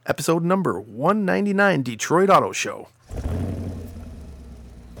episode number 199, Detroit Auto Show.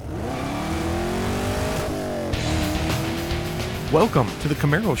 Welcome to the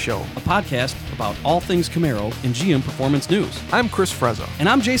Camaro Show, a podcast about all things Camaro and GM Performance News. I'm Chris Frezzo. And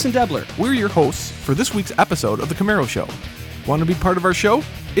I'm Jason Debler. We're your hosts for this week's episode of the Camaro Show. Want to be part of our show?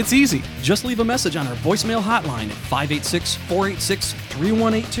 It's easy. Just leave a message on our voicemail hotline at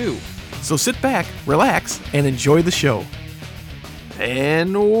 586-486-3182. So sit back, relax, and enjoy the show.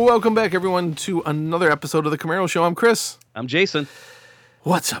 And welcome back, everyone, to another episode of the Camaro Show. I'm Chris. I'm Jason.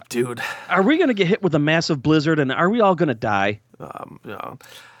 What's up, dude? Are we going to get hit with a massive blizzard, and are we all going to die?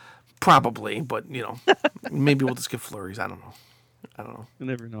 Probably, but, maybe we'll just get flurries. I don't know. You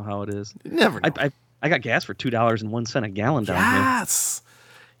never know how it is. You never know. I got gas for $2.01 a gallon down here.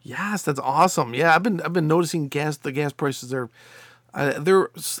 Yes, that's awesome. Yeah, I've been noticing the gas prices they're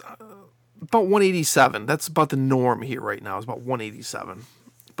about $1.87. That's about the norm here right now. It's about $1.87.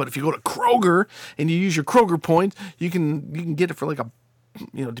 But if you go to Kroger and you use your Kroger points, you can get it for like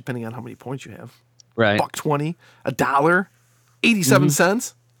depending on how many points you have. Right. $1.20, $1, 87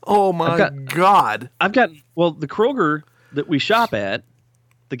 cents. Oh my God. the Kroger that we shop at,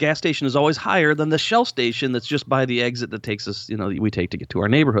 the gas station is always higher than the Shell station that's just by the exit that takes us, we take to get to our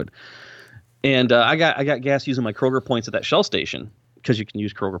neighborhood. And I got gas using my Kroger points at that Shell station because you can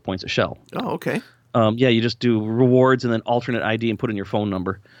use Kroger points at Shell. Oh, okay. You just do rewards and then alternate ID and put in your phone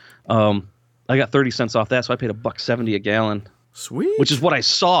number. I got 30 cents off that, so I paid $1.70 a gallon. Sweet. Which is what I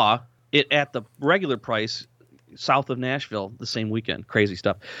saw it at the regular price south of Nashville the same weekend. Crazy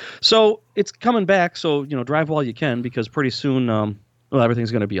stuff. So it's coming back. So, drive while you can because pretty soon, everything's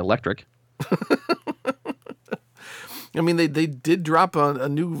going to be electric. I mean, they did drop a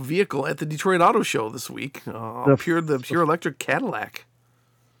new vehicle at the Detroit Auto Show this week. The pure electric Cadillac.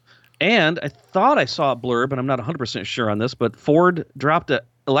 And I thought I saw a blurb, and I'm not 100% sure on this, but Ford dropped an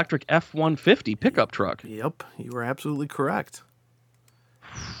electric F-150 pickup truck. Yep, you were absolutely correct.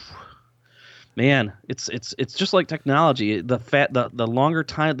 Man, it's just like technology. The longer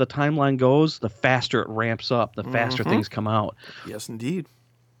time the timeline goes, the faster it ramps up, the faster things come out. Yes, indeed.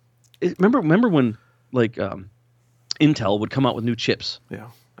 Remember when Intel would come out with new chips? Yeah,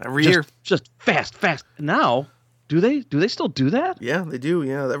 every year, just fast. Now, do they still do that? Yeah, they do.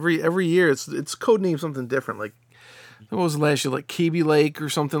 Yeah, every year it's codenamed something different. Like what was the last year? Like Kaby Lake or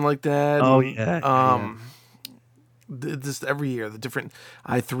something like that. Oh yeah. Just every year, the different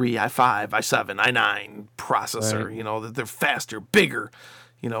i3, i5, i7, i9 processor, right. That they're faster, bigger,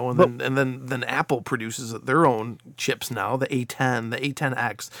 and then Apple produces their own chips now, the A10, the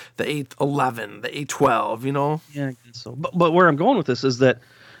A10X, the A11, the A12, Yeah, I guess so. But where I'm going with this is that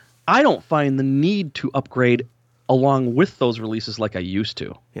I don't find the need to upgrade along with those releases like I used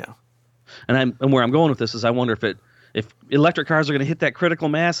to. Yeah. And where I'm going with this is I wonder if electric cars are going to hit that critical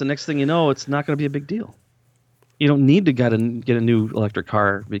mass, and next thing you know, it's not going to be a big deal. You don't need to get a new electric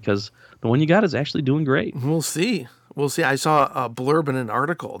car because the one you got is actually doing great. We'll see. I saw a blurb in an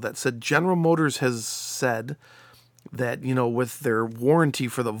article that said General Motors has said that, with their warranty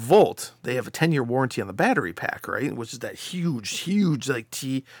for the Volt, they have a 10-year warranty on the battery pack, right? Which is that huge, like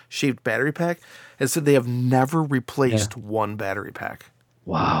T-shaped battery pack. It said they have never replaced one battery pack.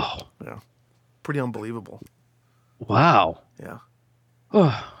 Wow. Yeah. Pretty unbelievable. Wow. Yeah.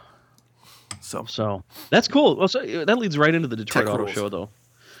 So that's cool. Well, so that leads right into the Detroit Auto Show, though.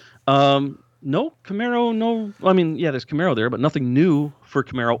 No Camaro, no. I mean, yeah, there's Camaro there, but nothing new for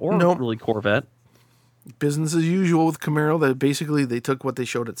Camaro or really Corvette. Business as usual with Camaro. That basically they took what they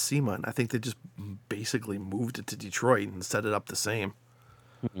showed at SEMA, and I think they just basically moved it to Detroit and set it up the same.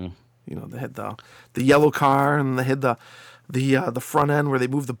 Mm-hmm. They had the yellow car, and they had the front end where they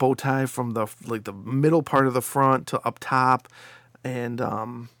moved the bow tie from the middle part of the front to up top, and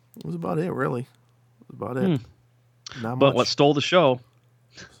it was about it, really. It was about it. Not but much. What stole the show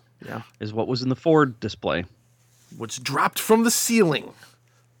is what was in the Ford display. Which dropped from the ceiling.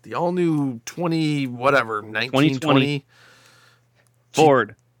 The all-new 1920.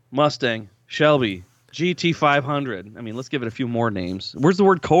 Ford, Mustang, Shelby, GT500. I mean, let's give it a few more names. Where's the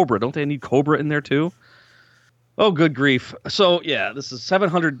word Cobra? Don't they need Cobra in there, too? Oh, good grief. So, yeah, this is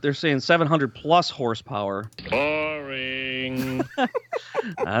 700. They're saying 700 plus horsepower. Boring.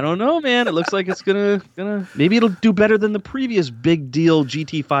 I don't know, man. It looks like it's gonna maybe it'll do better than the previous big deal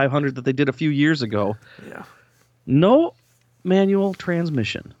GT500 that they did a few years ago. Yeah. No manual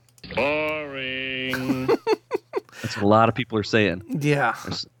transmission. Boring. That's what a lot of people are saying. Yeah.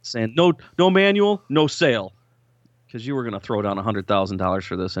 They're saying no manual, no sale. Because you were going to throw down $100,000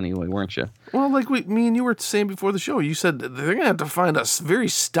 for this anyway, weren't you? Well, like me and you were saying before the show, you said they're going to have to find a very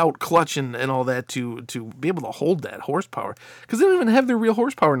stout clutch and all that to be able to hold that horsepower. Because they don't even have their real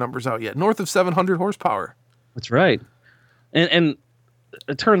horsepower numbers out yet. North of 700 horsepower. That's right. And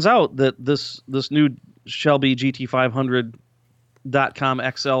it turns out that this new Shelby GT500.com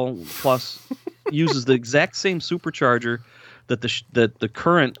XL Plus uses the exact same supercharger that the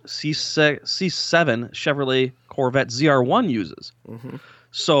current C7 Chevrolet Corvette ZR1 uses. Mm-hmm.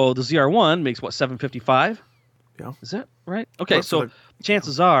 So the ZR1 makes what, 755? Yeah. Is that right? Okay, so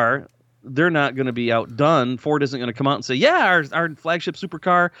chances are they're not going to be outdone. Ford isn't going to come out and say, yeah, our flagship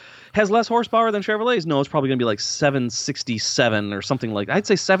supercar has less horsepower than Chevrolet's. No, it's probably going to be like 767 or something like that. I'd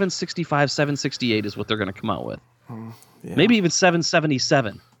say 765, 768 is what they're going to come out with. Yeah. Maybe even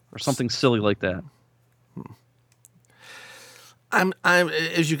 777 or something silly like that. I'm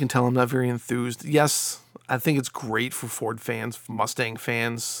as you can tell, I'm not very enthused. Yes, I think it's great for Ford fans, for Mustang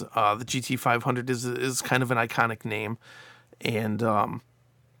fans. The GT500 is kind of an iconic name, and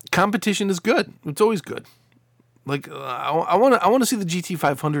competition is good. It's always good. Like I want to see the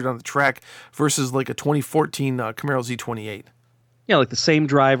GT500 on the track versus like a 2014 Camaro Z28. Yeah, like the same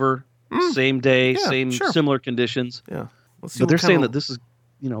driver, same day, similar conditions. Yeah, let's see. But they're saying that this is,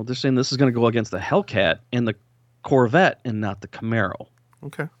 they're saying this is going to go against the Hellcat and the Corvette and not the Camaro.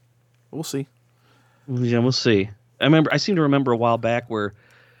 Okay, we'll see. Yeah, we'll see. I seem to remember a while back where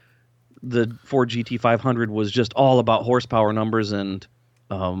the Ford GT500 was just all about horsepower numbers, and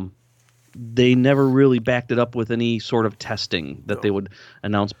they never really backed it up with any sort of testing that they would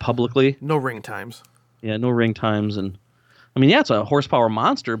announce publicly. No ring times. Yeah, no ring times. And I mean, yeah, it's a horsepower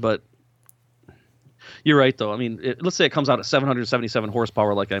monster, but you're right, though. I mean, let's say it comes out at 777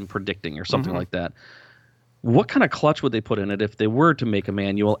 horsepower like I'm predicting or something like that. What kind of clutch would they put in it if they were to make a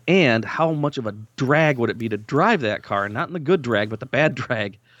manual, and how much of a drag would it be to drive that car, not in the good drag, but the bad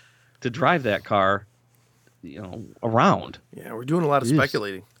drag, to drive that car, around? Yeah, we're doing a lot of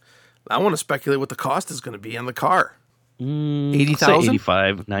speculating. I want to speculate what the cost is going to be on the car. 80,000?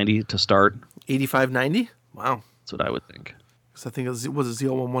 85-90 to start. 85-90? Wow. That's what I would think. Because I think it was a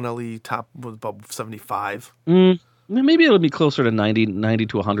Z011LE top was about 75. Maybe it'll be closer to 90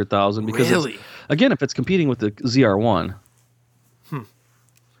 to 100,000 because really? Again, if it's competing with the ZR1.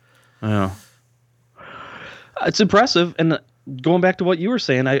 Yeah. It's impressive, and going back to what you were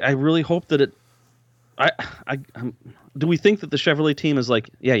saying, I really hope that it do we think that the Chevrolet team is like,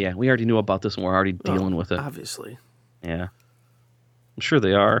 yeah, we already knew about this and we're already dealing with it? Obviously. Yeah. I'm sure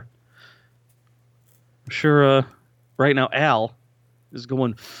they are. I'm sure right now Al is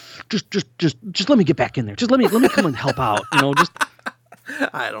going, just let me get back in there. Just let me come and help out. Just.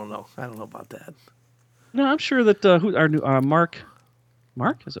 I don't know about that. No, I'm sure that our new Mark?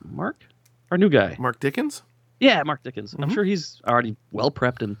 Is it Mark? Our new guy. Mark Dickens? Yeah, Mark Dickens. I'm sure he's already well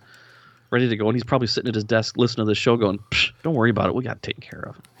prepped and ready to go, and he's probably sitting at his desk listening to this show going, don't worry about it. We got it taken care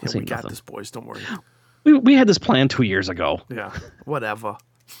of. Yeah, we got this, boys. Don't worry. We had this plan 2 years ago. Yeah, whatever.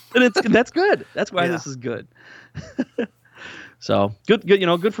 And that's good. That's why this is good. So good,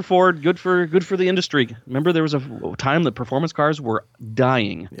 good for Ford, good for the industry. Remember, there was a time that performance cars were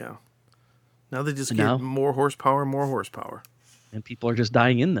dying. Yeah. Now they just get more horsepower, and people are just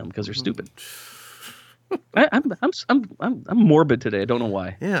dying in them because they're stupid. I'm morbid today. I don't know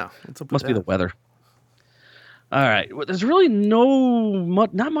why. Yeah, must be the weather. All right, well, there's really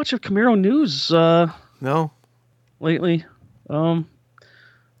not much of Camaro news. No, lately,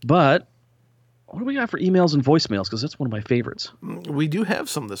 but. What do we got for emails and voicemails? Because that's one of my favorites. We do have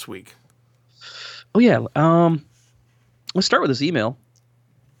some this week. Oh, yeah. Let's start with this email.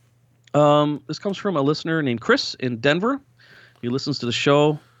 This comes from a listener named Chris in Denver. He listens to the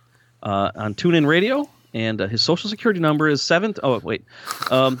show on TuneIn Radio, and his social security number is 7. Oh, wait.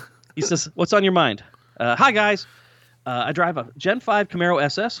 He says, what's on your mind? Hi, guys. I drive a Gen 5 Camaro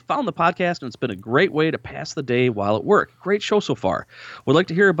SS, found the podcast, and it's been a great way to pass the day while at work. Great show so far. Would like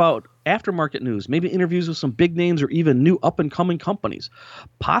to hear about aftermarket news, maybe interviews with some big names or even new up-and-coming companies.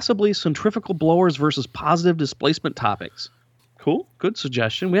 Possibly centrifugal blowers versus positive displacement topics. Cool. Good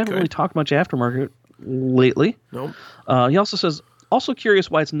suggestion. We haven't really talked much aftermarket lately. Nope. He also says, also curious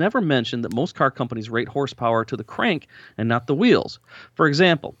why it's never mentioned that most car companies rate horsepower to the crank and not the wheels. For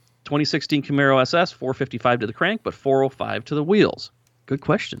example, 2016 Camaro SS, 455 to the crank, but 405 to the wheels. Good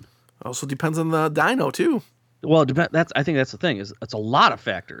question. Also depends on the dyno, too. Well, I think that's the thing. Is it's a lot of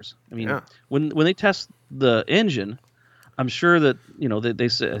factors. I mean, when they test the engine, I'm sure that they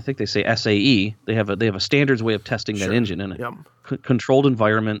say, I think they say SAE. They have a standards way of testing that engine in a controlled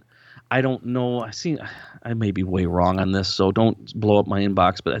environment. I don't know. I may be way wrong on this, so don't blow up my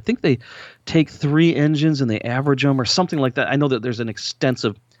inbox. But I think they take 3 engines and they average them or something like that. I know that there's an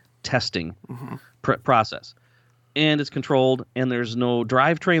extensive testing process, and it's controlled, and there's no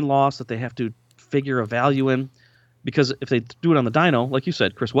drivetrain loss that they have to figure a value in. Because if they do it on the dyno, like you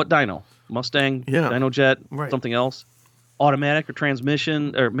said, Chris, what dyno? Mustang, dyno jet, something else? Automatic or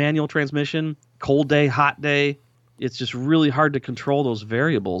transmission or manual transmission, cold day, hot day. It's just really hard to control those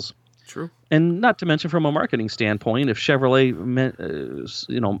variables. True. And not to mention from a marketing standpoint, if Chevrolet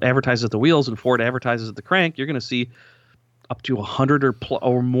advertises at the wheels and Ford advertises at the crank, you're going to see up to 100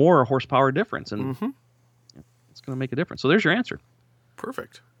 or more horsepower difference. And it's going to make a difference. So there's your answer.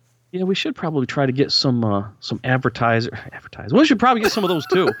 Perfect. Yeah, we should probably try to get some advertise. We should probably get some of those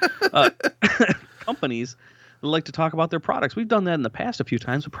too. Companies that like to talk about their products. We've done that in the past a few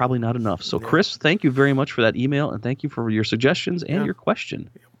times, but probably not enough. So, Chris, thank you very much for that email, and thank you for your suggestions and your question.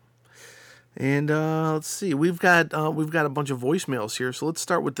 And let's see, we've got a bunch of voicemails here. So let's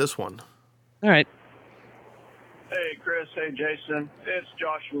start with this one. All right. Hey, Chris. Hey, Jason. It's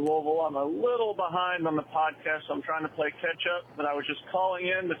Josh from Louisville. I'm a little behind on the podcast, so I'm trying to play catch-up, but I was just calling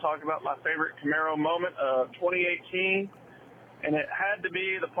in to talk about my favorite Camaro moment of 2018, and it had to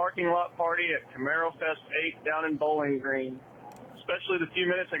be the parking lot party at Camaro Fest 8 down in Bowling Green, especially the few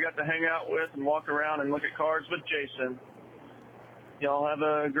minutes I got to hang out with and walk around and look at cars with Jason. Y'all have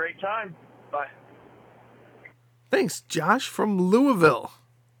a great time. Bye. Thanks, Josh from Louisville.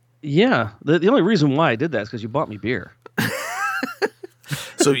 Yeah, the only reason why I did that is because you bought me beer.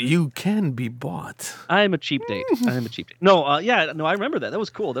 So you can be bought. I am a cheap date. No, I remember that. That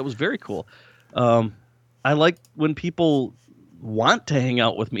was cool. That was very cool. I like when people want to hang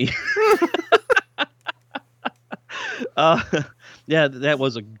out with me. Yeah, that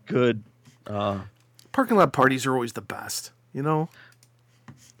was a good... Parking lot parties are always the best,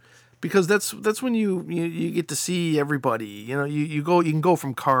 because that's when you get to see everybody. You can go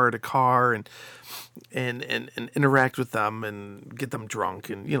from car to car and interact with them and get them drunk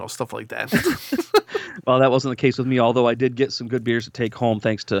and stuff like that. Well, that wasn't the case with me, although I did get some good beers to take home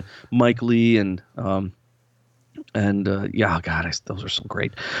thanks to Mike Lee and those are some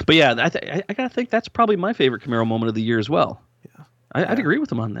great. But yeah, I gotta think that's probably my favorite Camaro moment of the year as well. Yeah, I'd agree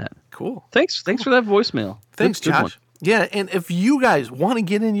with him on that. Cool. Thanks for that voicemail. Thanks, good Josh. One. Yeah, and if you guys want to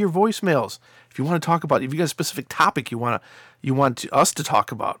get in your voicemails, if you want to talk about, if you got a specific topic you want us to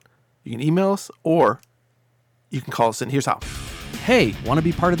talk about, you can email us or you can call us in. Here's how. Hey, want to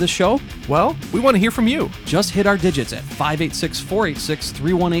be part of this show? Well, we want to hear from you. Just hit our digits at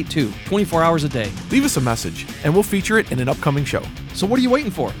 586-486-3182, 24 hours a day. Leave us a message, and we'll feature it in an upcoming show. So what are you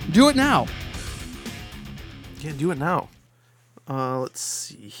waiting for? Do it now. Yeah, do it now. Let's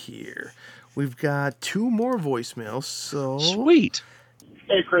see here. We've got 2 more voicemails, so... Sweet.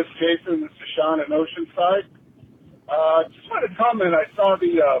 Hey, Chris, Jason, this is Sean at Oceanside. Just wanted to comment, I saw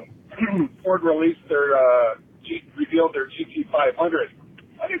the Ford revealed their GT500.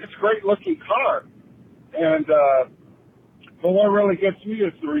 I think it's a great-looking car. And but what really gets me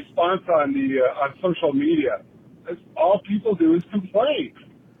is the response on social media. All people do is complain.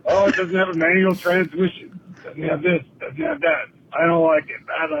 Oh, it doesn't have a manual transmission. Doesn't have this. Doesn't have that. I don't like it.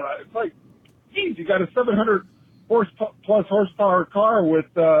 I don't know. It's like, geez, you got a 700 plus horsepower car with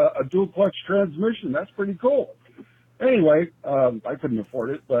a dual clutch transmission. That's pretty cool. Anyway, I couldn't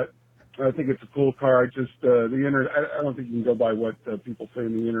afford it, but I think it's a cool car. The internet, I don't think you can go by what people say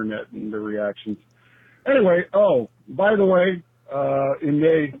on the internet and their reactions. Anyway, by the way, in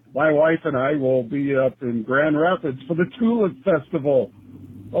May, my wife and I will be up in Grand Rapids for the Tulip Festival.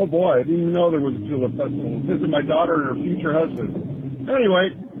 Oh boy, I didn't even know there was a Tulip Festival. Visit my daughter and her future husband. Anyway,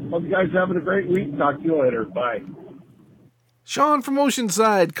 hope you guys are having a great week. Talk to you later. Bye. Sean from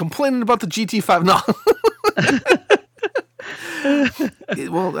Oceanside complaining about the GT5. No.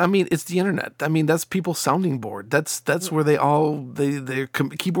 Well, I mean, it's the internet. I mean, that's people's sounding board. That's where their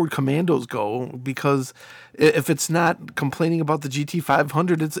keyboard commandos go, because if it's not complaining about the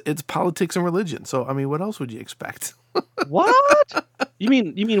GT500, it's politics and religion. So, I mean, what else would you expect? What? You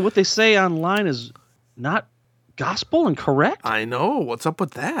mean what they say online is not gospel and correct? I know. What's up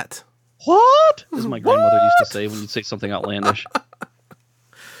with that? What? As my grandmother used to say when you'd say something outlandish.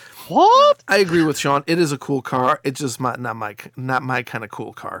 What? I agree with Sean. It is a cool car. It's just not my kind of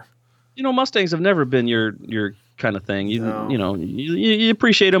cool car. Mustangs have never been your kind of thing. You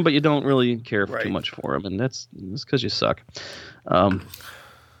appreciate them, but you don't really care too much for them, and that's because you suck.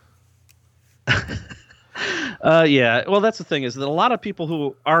 Yeah. Well, that's the thing, is that a lot of people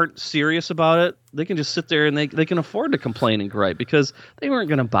who aren't serious about it, they can just sit there and they can afford to complain and gripe because they weren't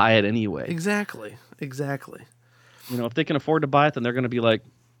going to buy it anyway. Exactly. If they can afford to buy it, then they're going to be like,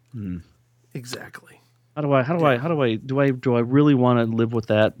 Exactly. Do I really want to live with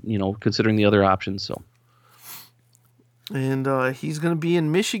that? Considering the other options. So. And he's going to be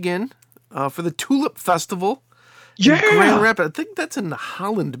in Michigan for the Tulip Festival. Yeah, in Grand Rapids. I think that's in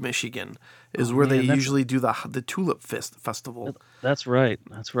Holland, Michigan, is where they usually do the Tulip Festival. That's right.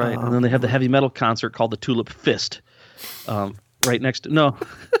 And then they have the heavy metal concert called the Tulip Fist, right next to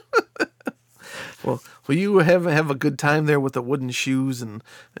Well, you have a good time there with the wooden shoes and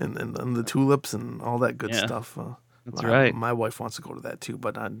the tulips and all that good stuff. That's right. My wife wants to go to that too,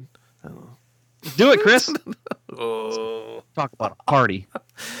 but I don't know. Do it, Chris. Oh. Talk about a party.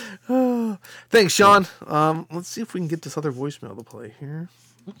 Thanks, Sean. Let's see if we can get this other voicemail to play here.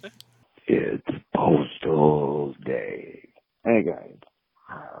 Okay. It's Postal Day. Hey guys,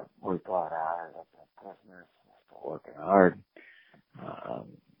 worked a lot of hours up at Christmas. Still working hard.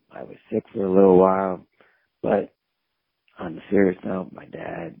 I was sick for a little while, but on a serious note, my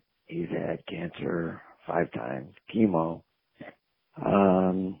dad, he's had cancer 5 times, chemo,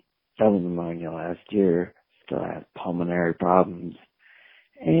 double pneumonia last year, still has pulmonary problems,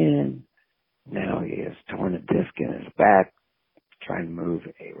 and now he has torn a disc in his back, trying to move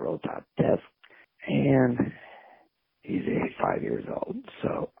a roll top desk, and he's 85 years old.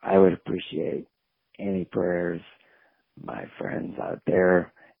 So I would appreciate any prayers my friends out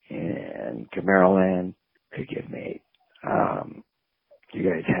there in Camaro Land could give me. You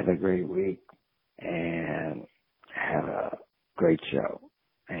guys have a great week and have a great show.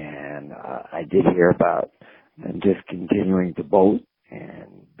 And I did hear about them discontinuing the boat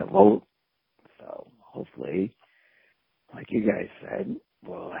and the vote. So hopefully, like you guys said,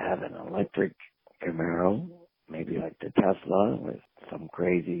 we'll have an electric Camaro, maybe like the Tesla with some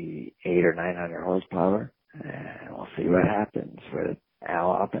crazy 800 or 900 horsepower. And we'll see what happens with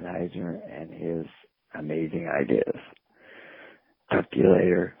Al Oppenheiser and his amazing ideas. Talk to you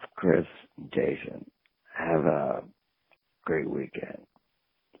later, Chris and Jason. Have a great weekend.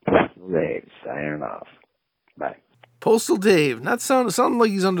 Postal Dave signing off. Bye. Postal Dave, sounding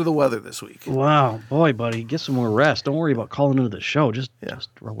like he's under the weather this week. Wow, boy, buddy, get some more rest. Don't worry about calling into the show. Just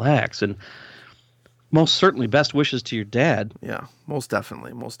relax. And most certainly, best wishes to your dad. Yeah, most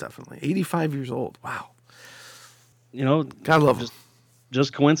definitely. 85 years old. Wow. God love him.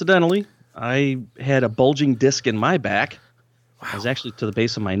 Just coincidentally, I had a bulging disc in my back. Wow. It was actually to the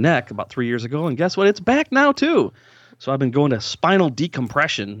base of my neck about 3 years ago, and guess what? It's back now too. So I've been going to spinal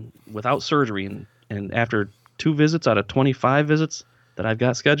decompression without surgery, and after 2 visits out of 25 visits that I've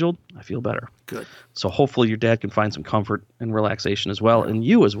got scheduled, I feel better. Good. So hopefully your dad can find some comfort and relaxation as well, and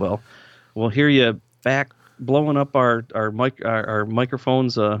you as well. We'll hear you back blowing up our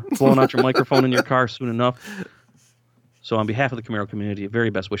microphones, blowing out your microphone in your car soon enough. So on behalf of the Camaro community,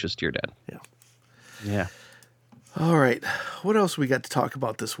 very best wishes to your dad. Yeah. All right. What else we got to talk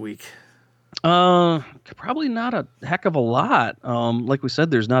about this week? Probably not a heck of a lot. Like we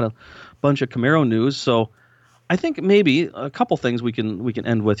said, there's not a bunch of Camaro news, so I think maybe a couple things we can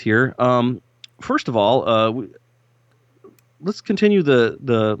end with here. First of all, let's continue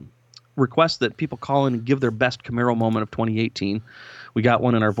the request that people call in and give their best Camaro moment of 2018. We got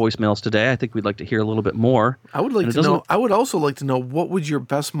one in our voicemails today. I think we'd like to hear a little bit more. I would also like to know, what would your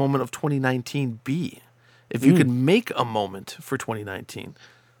best moment of 2019 be if you could make a moment for 2019?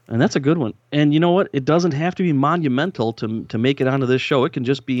 And that's a good one. And you know what? It doesn't have to be monumental to make it onto this show. It can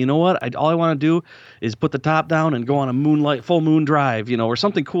just be, you know what? All I want to do is put the top down and go on a full moon drive, or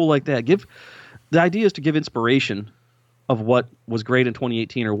something cool like that. The idea is to give inspiration of what was great in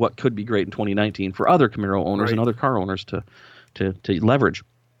 2018 or what could be great in 2019 for other Camaro owners and other car owners to leverage.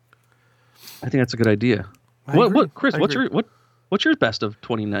 I think that's a good idea. Chris? What's your best of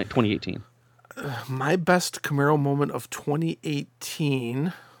 2018? My best Camaro moment of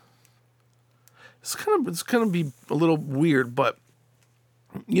 2018. It's gonna be a little weird, but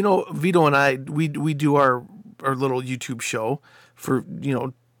Vito and I we do our little YouTube show for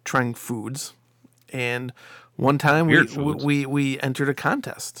trying foods, and one time we entered a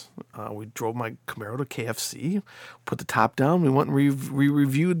contest. We drove my Camaro to KFC, put the top down. We went and we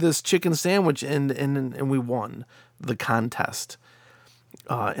reviewed this chicken sandwich, and we won the contest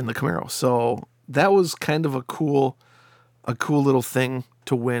in the Camaro. So that was kind of a cool little thing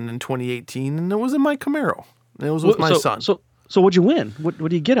to win in 2018, and it was in my Camaro. And it was with my son. So what'd you win? What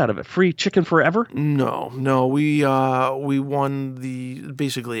do you get out of it? Free chicken forever? No. We won the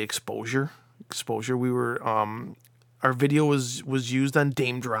basically exposure. We were our video was used on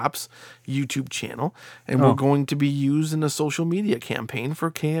Dame Drop's YouTube channel, and we're going to be used in a social media campaign for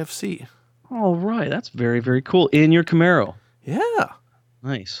KFC. All right, that's very, very cool. In your Camaro. Yeah.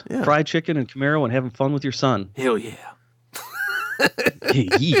 Nice. Yeah. Fried chicken and Camaro and having fun with your son. Hell yeah.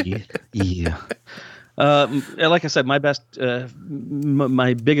 Yeah. Like I said, my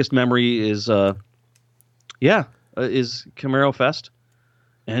biggest memory is Camaro Fest,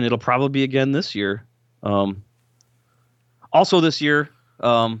 and it'll probably be again this year. Also this year,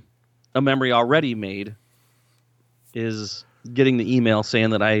 a memory already made is getting the email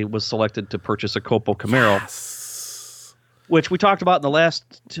saying that I was selected to purchase a Copo Camaro. Yes. Which we talked about in the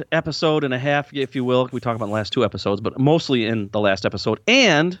last episode and a half, if you will. We talked about the last 2 episodes, but mostly in the last episode.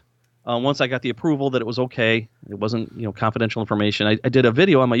 And once I got the approval that it was okay, it wasn't confidential information, I did a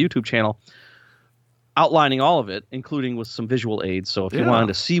video on my YouTube channel outlining all of it, including with some visual aids. So if you wanted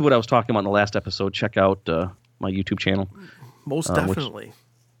to see what I was talking about in the last episode, check out my YouTube channel. Most definitely.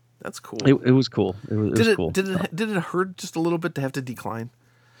 That's cool. It was cool. It was cool. Did it hurt just a little bit to have to decline?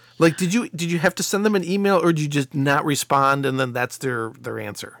 Like, did you have to send them an email, or did you just not respond and then that's their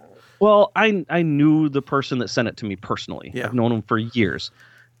answer? Well, I knew the person that sent it to me personally. Yeah. I've known him for years,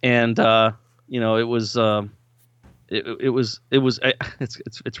 and it was it's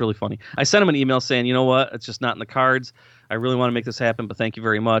really funny. I sent him an email saying, you know what, it's just not in the cards. I really want to make this happen, but thank you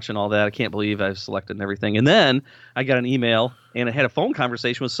very much and all that. I can't believe I've selected and everything. And then I got an email and I had a phone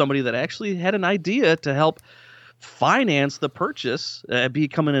conversation with somebody that actually had an idea to help finance the purchase,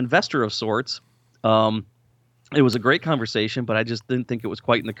 become an investor of sorts. It was a great conversation, but I just didn't think it was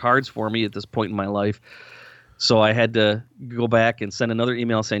quite in the cards for me at this point in my life. So I had to go back and send another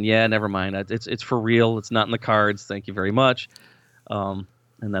email saying, yeah, never mind. It's for real. It's not in the cards. Thank you very much. And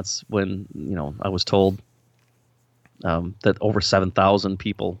that's when, I was told that over 7,000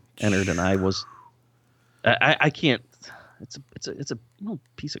 people entered, and I can't. It's a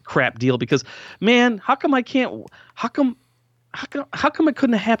piece of crap deal because, man, how come I couldn't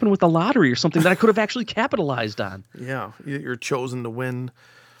have happened with the lottery or something that I could have actually capitalized on? Yeah, you're chosen to win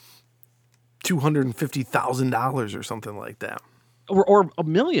 $250,000 or something like that, or $1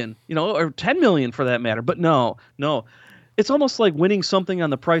 million, or 10 million for that matter. But no. It's almost like winning something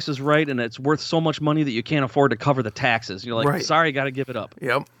on The Price is Right, and it's worth so much money that you can't afford to cover the taxes. You're like, right. Sorry, got to give it up.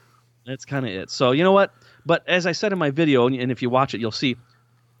 Yep. That's kind of it. So you know what? But as I said in my video, and if you watch it, you'll see,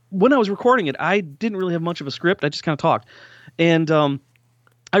 when I was recording it, I didn't really have much of a script. I just kind of talked. And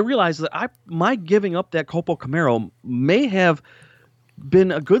I realized that my giving up that Copo Camaro may have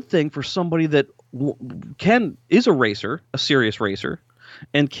been a good thing for somebody that is a racer, a serious racer,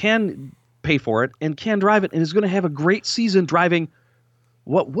 and can pay for it and can drive it and is going to have a great season driving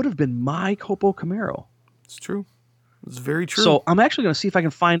what would have been my Copo Camaro. It's true. It's very true. So I'm actually going to see if I can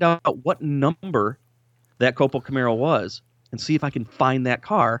find out what number that Copo Camaro was and see if I can find that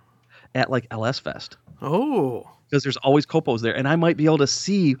car at like LS Fest. Oh. Because there's always Copos there, and I might be able to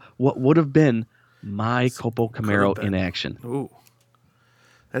see what would have been my Copo Camaro in action. Oh.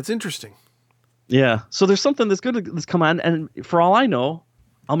 That's interesting. Yeah. So there's something that's come on, and for all I know,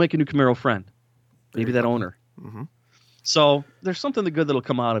 I'll make a new Camaro friend. Maybe that owner. Mm-hmm. So there's something good that'll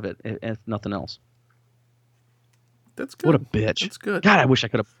come out of it, if nothing else. That's good. What a bitch. That's good. God, I wish I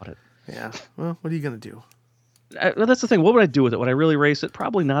could have bought it. Yeah. Well, what are you going to do? That's the thing. What would I do with it? Would I really race it?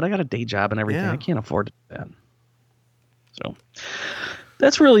 Probably not. I got a day job and everything. Yeah. I can't afford to do that. So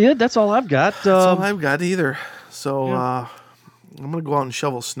that's really it. That's all I've got. That's all I've got either. So I'm going to go out and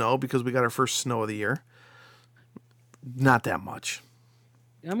shovel snow because we got our first snow of the year. Not that much.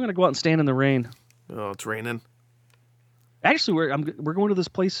 I'm going to go out and stand in the rain. Oh, it's raining. Actually, we're going to this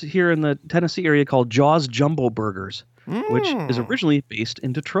place here in the Tennessee area called Jaws Jumbo Burgers, which is originally based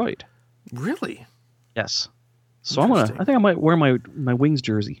in Detroit. Really? Yes. So I think I might wear my Wings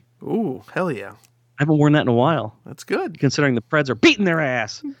jersey. Ooh, hell yeah. I haven't worn that in a while. That's good. Considering the Preds are beating their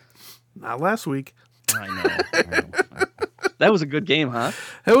ass. Not last week. I know. That was a good game, huh?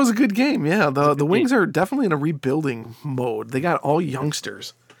 That was a good game, yeah. The Wings are definitely in a rebuilding mode. They got all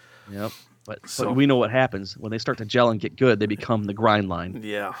youngsters. Yep. But we know what happens. When they start to gel and get good, they become the grind line.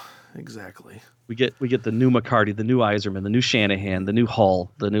 Yeah, exactly. We get the new McCarty, the new Iserman, the new Shanahan, the new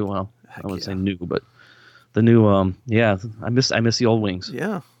Hull, the new, well, I wouldn't say new, but the new, I miss the old Wings.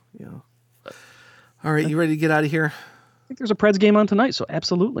 Yeah. All right, you ready to get out of here? I think there's a Preds game on tonight, so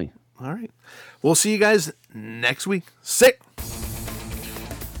absolutely. All right. We'll see you guys next week. Sick.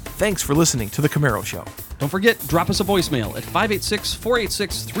 Thanks for listening to The Camaro Show. Don't forget, drop us a voicemail at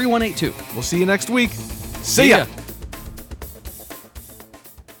 586-486-3182. We'll see you next week. See ya.